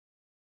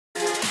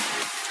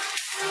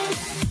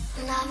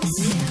Hey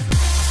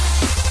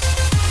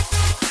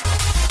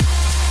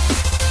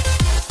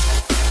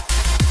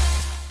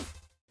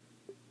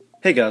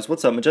guys,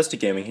 what's up?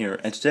 Majestic Gaming here,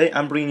 and today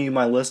I'm bringing you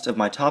my list of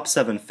my top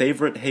 7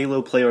 favorite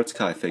Halo PlayArts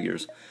Kai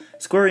figures.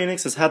 Square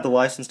Enix has had the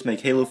license to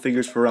make Halo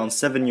figures for around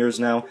 7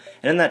 years now,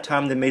 and in that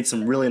time they made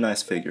some really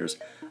nice figures.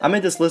 I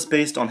made this list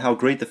based on how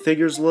great the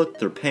figures look,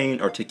 their paint,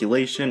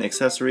 articulation,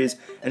 accessories,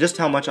 and just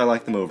how much I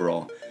like them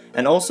overall.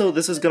 And also,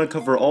 this is going to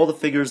cover all the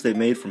figures they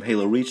made from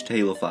Halo Reach to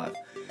Halo 5.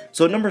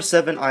 So at number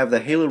 7, I have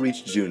the Halo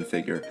Reach June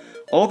figure.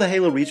 All the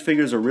Halo Reach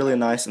figures are really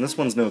nice, and this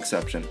one's no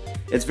exception.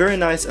 It's very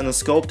nice, and the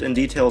sculpt and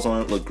details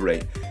on it look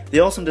great.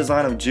 The awesome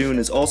design of June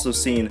is also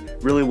seen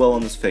really well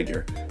on this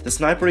figure. The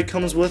sniper he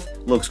comes with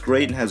looks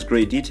great and has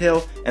great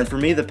detail, and for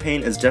me the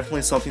paint is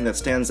definitely something that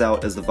stands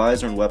out, as the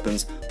visor and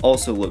weapons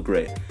also look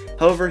great.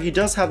 However, he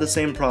does have the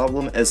same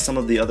problem as some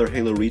of the other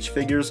Halo Reach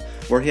figures,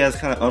 where he has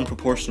kind of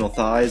unproportional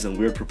thighs and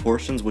weird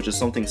proportions, which is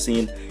something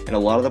seen in a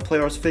lot of the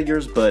PlayArts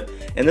figures, but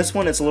in this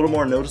one it's a little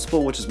more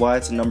noticeable, which is why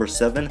it's in number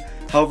 7.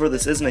 However,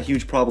 this isn't a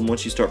huge problem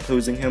once you start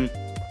posing him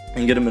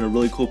and get him in a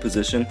really cool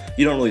position.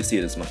 You don't really see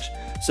it as much.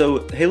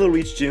 So Halo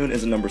Reach June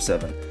is at number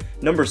 7.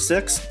 Number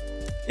 6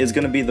 is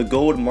going to be the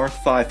gold Mark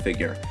V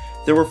figure.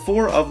 There were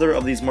 4 other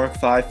of these Mark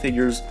V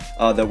figures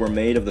that were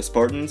made of the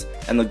Spartans,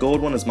 and the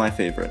gold one is my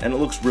favorite, and it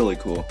looks really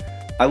cool.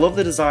 I love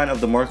the design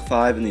of the Mark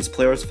V in these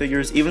PlayArts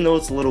figures, even though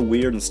it's a little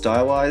weird and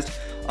stylized.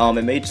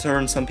 It may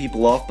turn some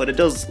people off, but it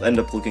does end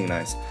up looking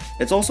nice.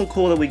 It's also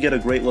cool that we get a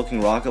great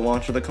looking rocket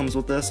launcher that comes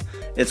with this.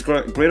 It's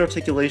great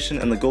articulation,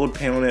 and the gold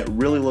paint on it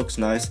really looks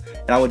nice,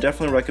 and I would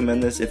definitely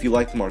recommend this if you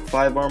like the Mark V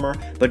armor,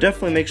 but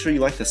definitely make sure you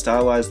like the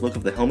stylized look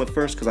of the helmet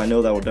first, because I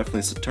know that will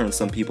definitely turn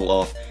some people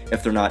off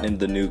if they're not into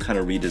the new kind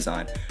of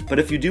redesign. But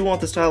if you do want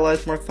the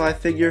stylized Mark V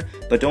figure,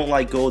 but don't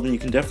like gold, then you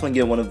can definitely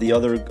get one of the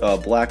other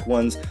black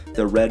ones,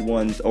 the red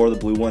ones, or the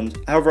blue ones.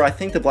 However, I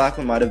think the black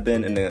one might have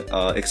been an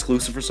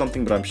exclusive or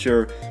something, but I'm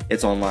sure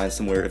it's online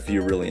somewhere if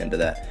you're really into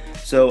that.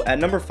 So at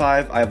number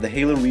 5, I have the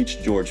Halo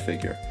Reach George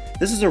figure.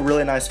 This is a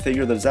really nice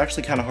figure that is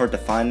actually kind of hard to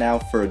find now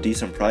for a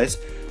decent price,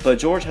 but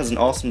George has an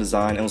awesome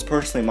design and was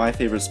personally my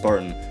favorite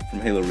Spartan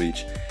from Halo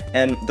Reach.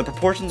 And the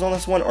proportions on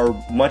this one are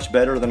much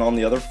better than on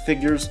the other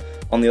figures,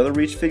 on the other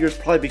Reach figures,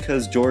 probably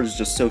because George is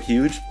just so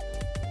huge.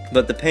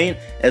 But the paint,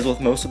 as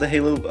with most of the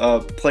Halo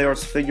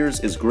PlayArts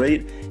figures, is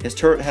great. His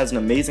turret has an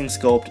amazing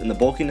sculpt, and the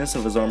bulkiness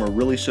of his armor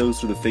really shows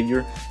through the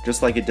figure,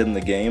 just like it did in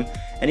the game.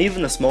 And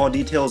even the small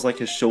details like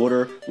his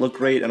shoulder look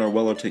great and are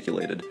well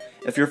articulated.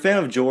 If you're a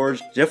fan of George,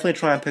 definitely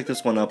try and pick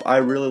this one up. I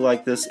really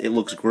like this. It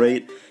looks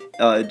great.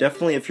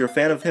 Definitely, if you're a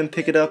fan of him,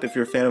 pick it up. If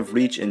you're a fan of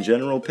Reach in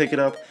general, pick it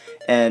up.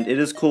 And it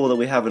is cool that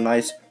we have a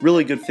nice,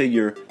 really good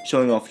figure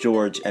showing off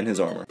George and his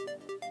armor.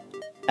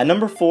 At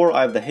number 4,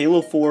 I have the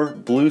Halo 4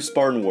 Blue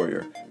Spartan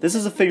Warrior. This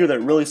is a figure that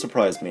really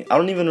surprised me. I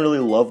don't even really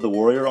love the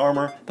warrior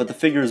armor, but the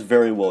figure is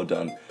very well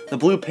done. The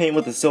blue paint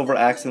with the silver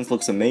accents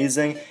looks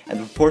amazing, and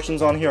the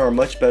proportions on here are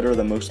much better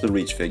than most of the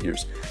Reach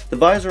figures. The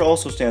visor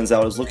also stands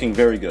out as looking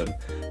very good.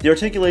 The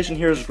articulation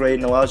here is great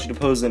and allows you to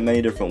pose in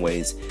many different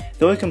ways.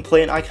 The only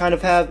complaint I kind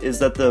of have is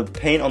that the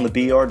paint on the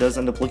BR does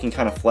end up looking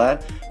kind of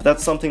flat, but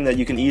that's something that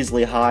you can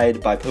easily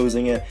hide by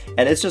posing it,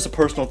 and it's just a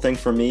personal thing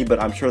for me,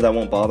 but I'm sure that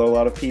won't bother a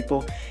lot of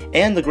people.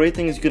 And the great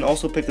thing is you can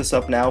also pick this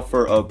up now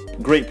for a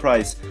great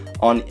price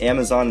on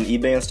Amazon and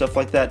eBay and stuff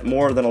like that,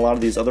 more than a lot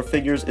of these other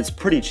figures. It's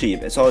pretty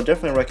cheap, so I would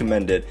definitely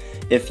recommend it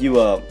if you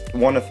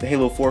want a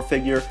Halo 4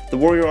 figure. The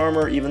warrior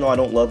armor, even though I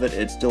don't love it,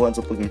 it still ends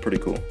up looking pretty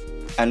cool.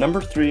 At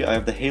number 3, I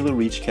have the Halo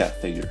Reach Cat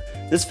figure.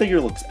 This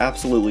figure looks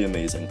absolutely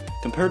amazing.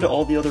 Compared to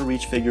all the other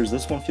Reach figures,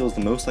 this one feels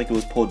the most like it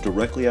was pulled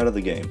directly out of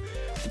the game.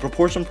 The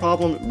proportion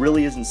problem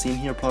really isn't seen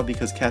here, probably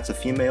because Cat's a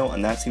female,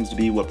 and that seems to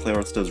be what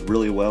PlayArts does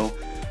really well.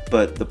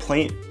 But the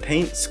paint,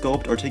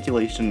 sculpt,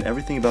 articulation, and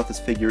everything about this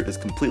figure is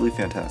completely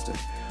fantastic.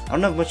 I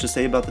don't have much to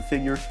say about the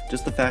figure,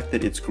 just the fact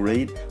that it's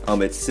great,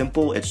 it's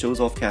simple, it shows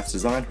off Cat's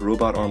design, her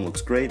robot arm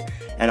looks great,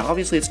 and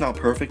obviously it's not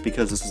perfect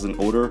because this is an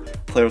older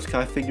PlayArts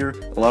Kai figure.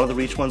 A lot of the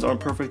Reach ones aren't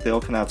perfect, they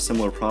all kind of have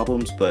similar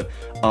problems, but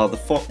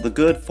the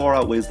good far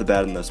outweighs the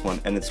bad in this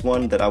one, and it's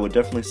one that I would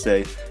definitely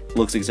say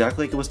looks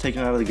exactly like it was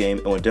taken out of the game,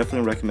 and would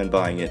definitely recommend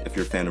buying it if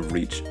you're a fan of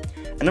Reach.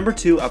 At number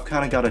 2, I've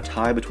kind of got a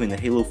tie between the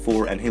Halo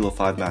 4 and Halo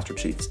 5 Master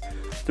Chiefs.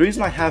 The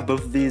reason I have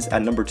both of these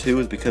at number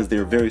 2 is because they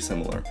are very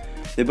similar.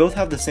 They both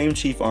have the same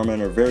Chief armor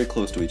and are very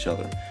close to each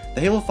other.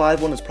 The Halo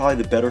 5 one is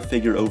probably the better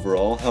figure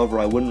overall, however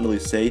I wouldn't really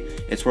say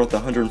it's worth the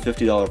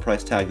 $150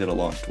 price tag that it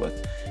launched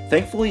with.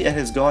 Thankfully it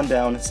has gone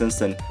down since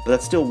then, but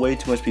that's still way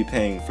too much to be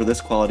paying for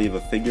this quality of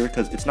a figure,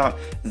 because it's not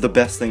the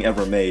best thing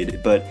ever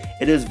made, but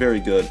it is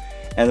very good.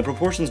 And the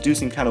proportions do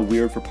seem kind of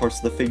weird for parts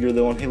of the figure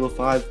though on Halo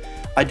 5.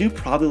 I do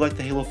probably like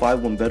the Halo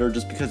 5 one better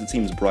just because it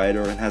seems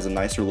brighter and has a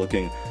nicer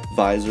looking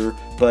visor,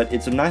 but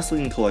it's a nice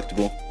looking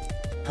collectible.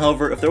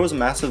 However, if there was a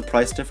massive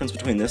price difference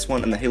between this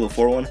one and the Halo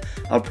 4 one,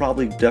 I'd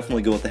probably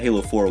definitely go with the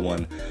Halo 4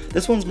 one.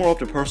 This one's more up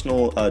to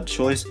personal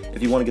choice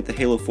if you want to get the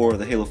Halo 4 or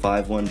the Halo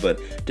 5 one, but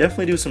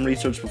definitely do some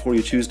research before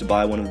you choose to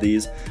buy one of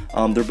these.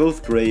 They're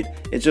both great.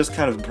 It's just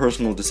kind of a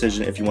personal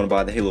decision if you want to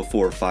buy the Halo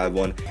 4 or 5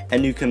 one,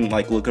 and you can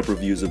like look up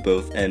reviews of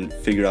both and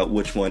figure out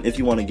which one, if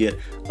you want to get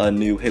a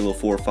new Halo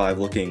 4 or 5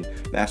 looking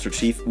Master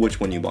Chief, which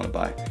one you want to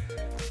buy.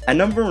 At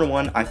number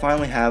 1, I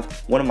finally have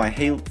one of my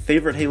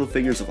favorite Halo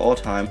figures of all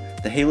time,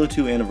 the Halo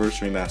 2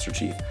 Anniversary Master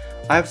Chief.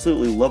 I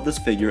absolutely love this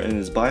figure, and it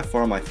is by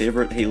far my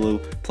favorite Halo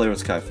Player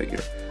Sky figure.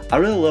 I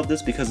really love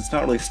this because it's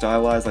not really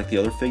stylized like the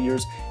other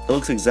figures. It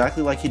looks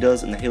exactly like he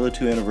does in the Halo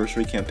 2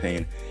 Anniversary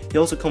campaign. He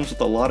also comes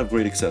with a lot of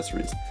great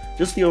accessories.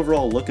 Just the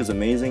overall look is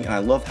amazing, and I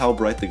love how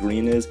bright the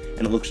green is,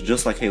 and it looks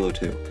just like Halo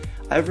 2.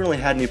 I haven't really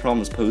had any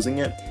problems posing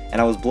it,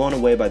 and I was blown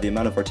away by the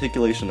amount of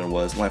articulation there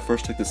was when I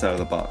first took this out of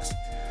the box.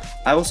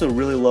 I also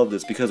really love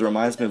this because it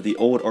reminds me of the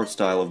old art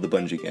style of the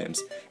Bungie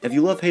games. If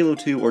you love Halo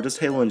 2 or just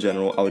Halo in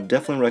general, I would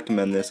definitely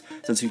recommend this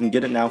since you can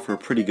get it now for a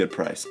pretty good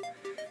price.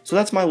 So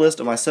that's my list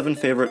of my 7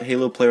 favorite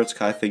Halo Player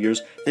Sky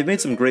figures. They've made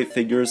some great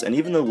figures, and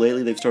even though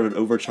lately they've started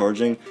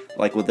overcharging,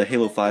 like with the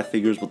Halo 5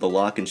 figures with the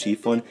Lock and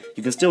Chief one,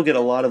 you can still get a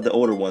lot of the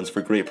older ones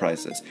for great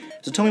prices.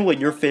 So tell me what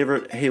your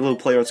favorite Halo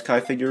Player Sky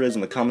figure is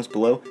in the comments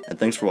below, and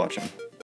thanks for watching.